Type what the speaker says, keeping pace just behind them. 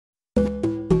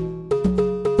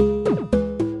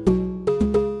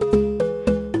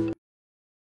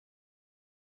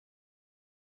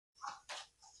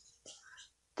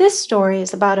This story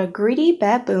is about a greedy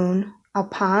baboon, a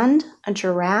pond, a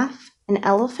giraffe, an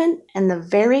elephant, and the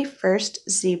very first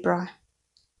zebra.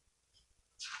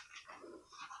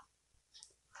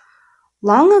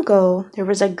 Long ago, there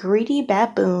was a greedy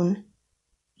baboon.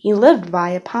 He lived by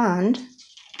a pond.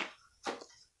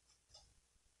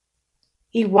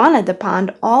 He wanted the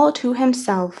pond all to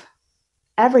himself.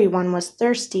 Everyone was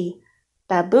thirsty.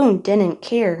 Baboon didn't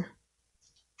care.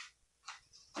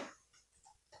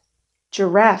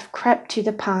 Giraffe crept to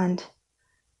the pond.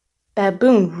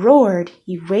 Baboon roared.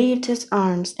 He waved his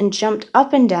arms and jumped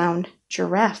up and down.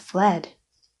 Giraffe fled.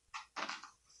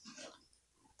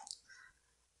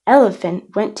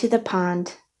 Elephant went to the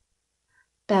pond.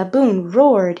 Baboon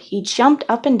roared. He jumped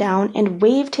up and down and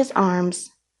waved his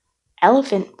arms.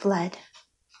 Elephant fled.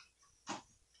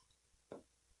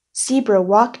 Zebra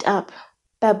walked up.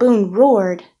 Baboon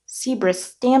roared. Zebra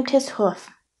stamped his hoof.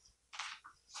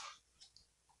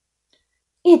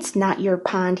 "It's not your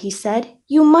pond," he said.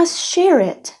 "You must share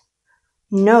it."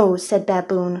 "No," said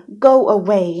Baboon. "Go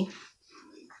away."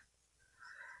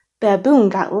 Baboon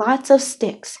got lots of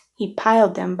sticks. He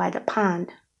piled them by the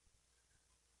pond.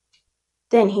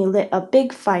 Then he lit a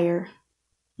big fire.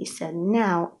 He said,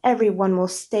 "Now everyone will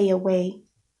stay away."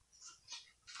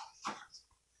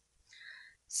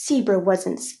 Zebra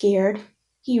wasn't scared.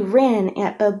 He ran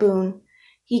at Baboon.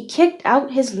 He kicked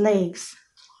out his legs.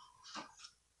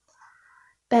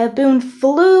 Baboon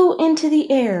flew into the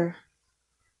air.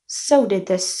 So did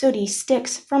the sooty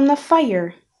sticks from the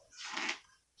fire.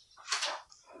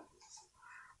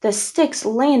 The sticks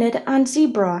landed on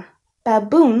Zebra.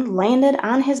 Baboon landed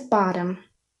on his bottom.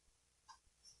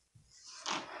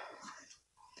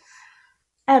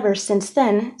 Ever since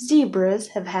then,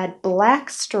 zebras have had black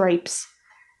stripes,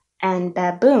 and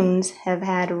baboons have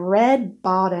had red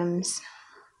bottoms.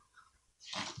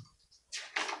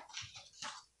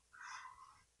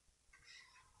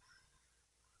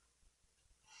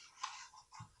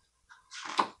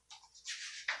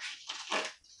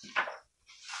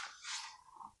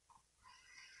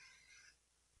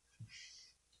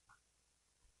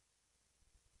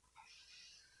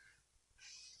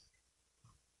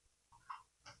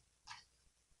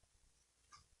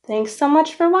 Thanks so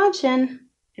much for watching.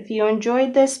 If you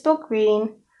enjoyed this book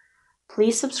reading,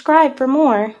 please subscribe for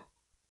more.